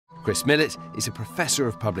Chris Millett is a professor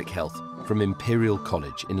of public health from Imperial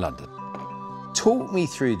College in London. Talk me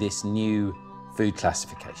through this new food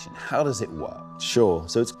classification. How does it work? Sure.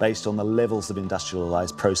 So it's based on the levels of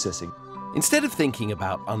industrialised processing. Instead of thinking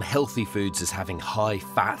about unhealthy foods as having high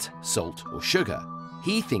fat, salt or sugar,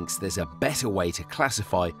 he thinks there's a better way to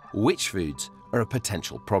classify which foods are a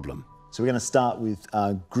potential problem. So we're going to start with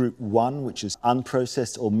Group 1, which is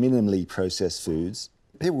unprocessed or minimally processed foods.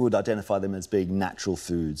 People would identify them as being natural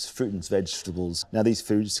foods, fruit and vegetables. Now, these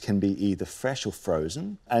foods can be either fresh or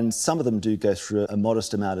frozen, and some of them do go through a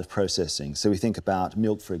modest amount of processing. So we think about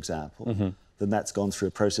milk, for example, then that's gone through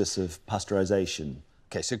a process of pasteurisation.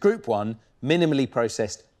 Okay, so Group 1, minimally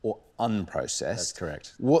processed or unprocessed. That's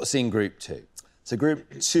correct. What's in Group 2? So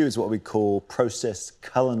Group 2 is what we call processed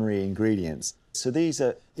culinary ingredients. So these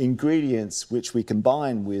are ingredients which we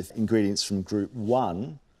combine with ingredients from Group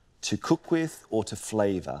 1 to cook with or to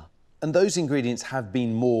flavour. And those ingredients have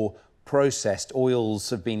been more processed.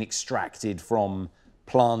 Oils have been extracted from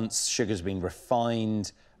plants, sugar's been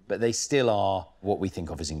refined, but they still are what we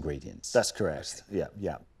think of as ingredients. That's correct,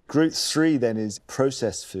 yeah. Group 3 then is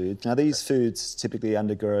processed food. Now these foods typically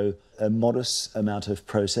undergo a modest amount of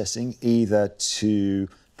processing, either to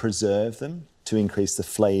preserve them, to increase the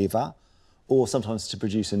flavour, or sometimes to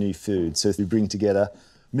produce a new food. So if we bring together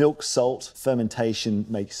milk, salt, fermentation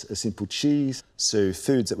makes a simple cheese, so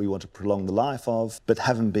foods that we want to prolong the life of, but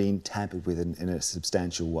haven't been tampered with in a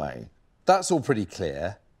substantial way. That's all pretty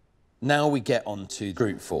clear. Now we get on to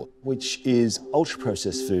Group 4. Which is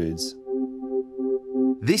ultra-processed foods.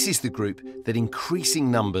 This is the group that increasing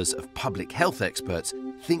numbers of public health experts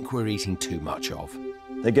think we're eating too much of.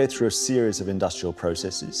 They go through a series of industrial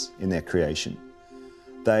processes in their creation.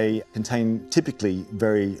 They contain typically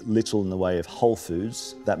very little in the way of whole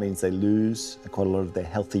foods. That means they lose quite a lot of their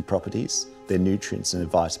healthy properties, their nutrients and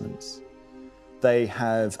vitamins. They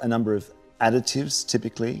have a number of additives,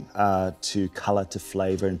 typically, to colour, to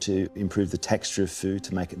flavour and to improve the texture of food,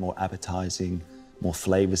 to make it more appetising, more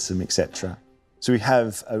flavoursome, etc. So we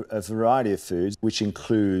have a variety of foods, which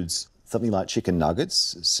includes something like chicken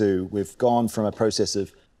nuggets. So we've gone from a process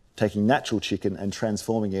of taking natural chicken and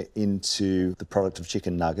transforming it into the product of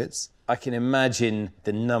chicken nuggets. I can imagine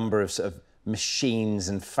the number of sort of machines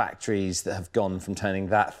and factories that have gone from turning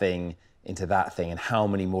that thing into that thing and how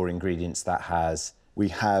many more ingredients that has. We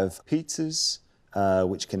have pizzas,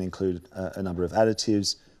 which can include a number of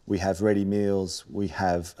additives. We have ready meals. We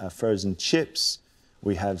have frozen chips.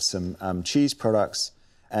 We have some cheese products.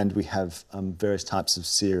 And we have various types of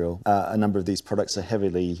cereal. A number of these products are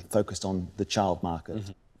heavily focused on the child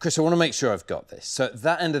market. Chris, I want to make sure I've got this. So at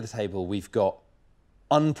that end of the table, we've got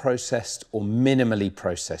unprocessed or minimally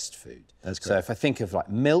processed food. That's correct. So if I think of like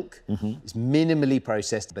milk, it's minimally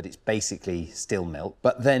processed, but it's basically still milk.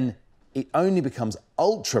 But then it only becomes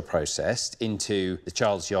ultra-processed into the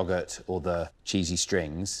child's yogurt or the cheesy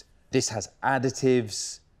strings. This has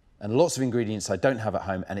additives and lots of ingredients I don't have at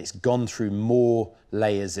home, and it's gone through more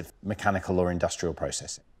layers of mechanical or industrial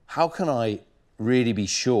processing. How can I really be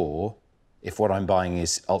sure if what I'm buying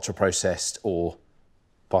is ultra-processed or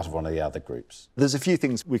part of one of the other groups? There's a few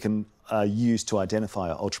things we can use to identify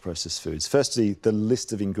our ultra-processed foods. Firstly, the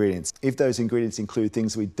list of ingredients. If those ingredients include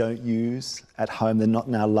things we don't use at home, they're not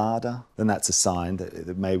in our larder, then that's a sign that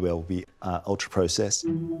it may well be ultra-processed.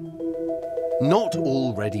 Not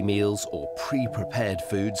all ready meals or pre-prepared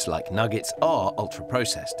foods like nuggets are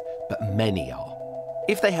ultra-processed, but many are.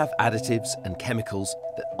 If they have additives and chemicals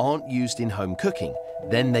that aren't used in home cooking,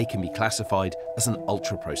 then they can be classified as an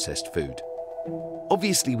ultra-processed food.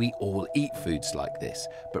 Obviously, we all eat foods like this,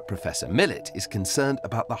 but Professor Millett is concerned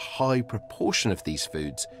about the high proportion of these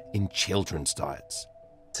foods in children's diets.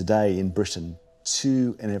 Today in Britain,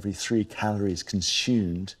 2 in every 3 calories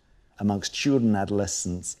consumed amongst children and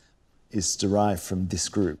adolescents is derived from this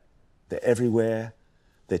group. They're everywhere,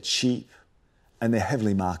 they're cheap, and they're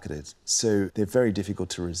heavily marketed. So they're very difficult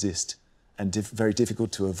to resist and very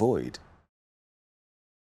difficult to avoid.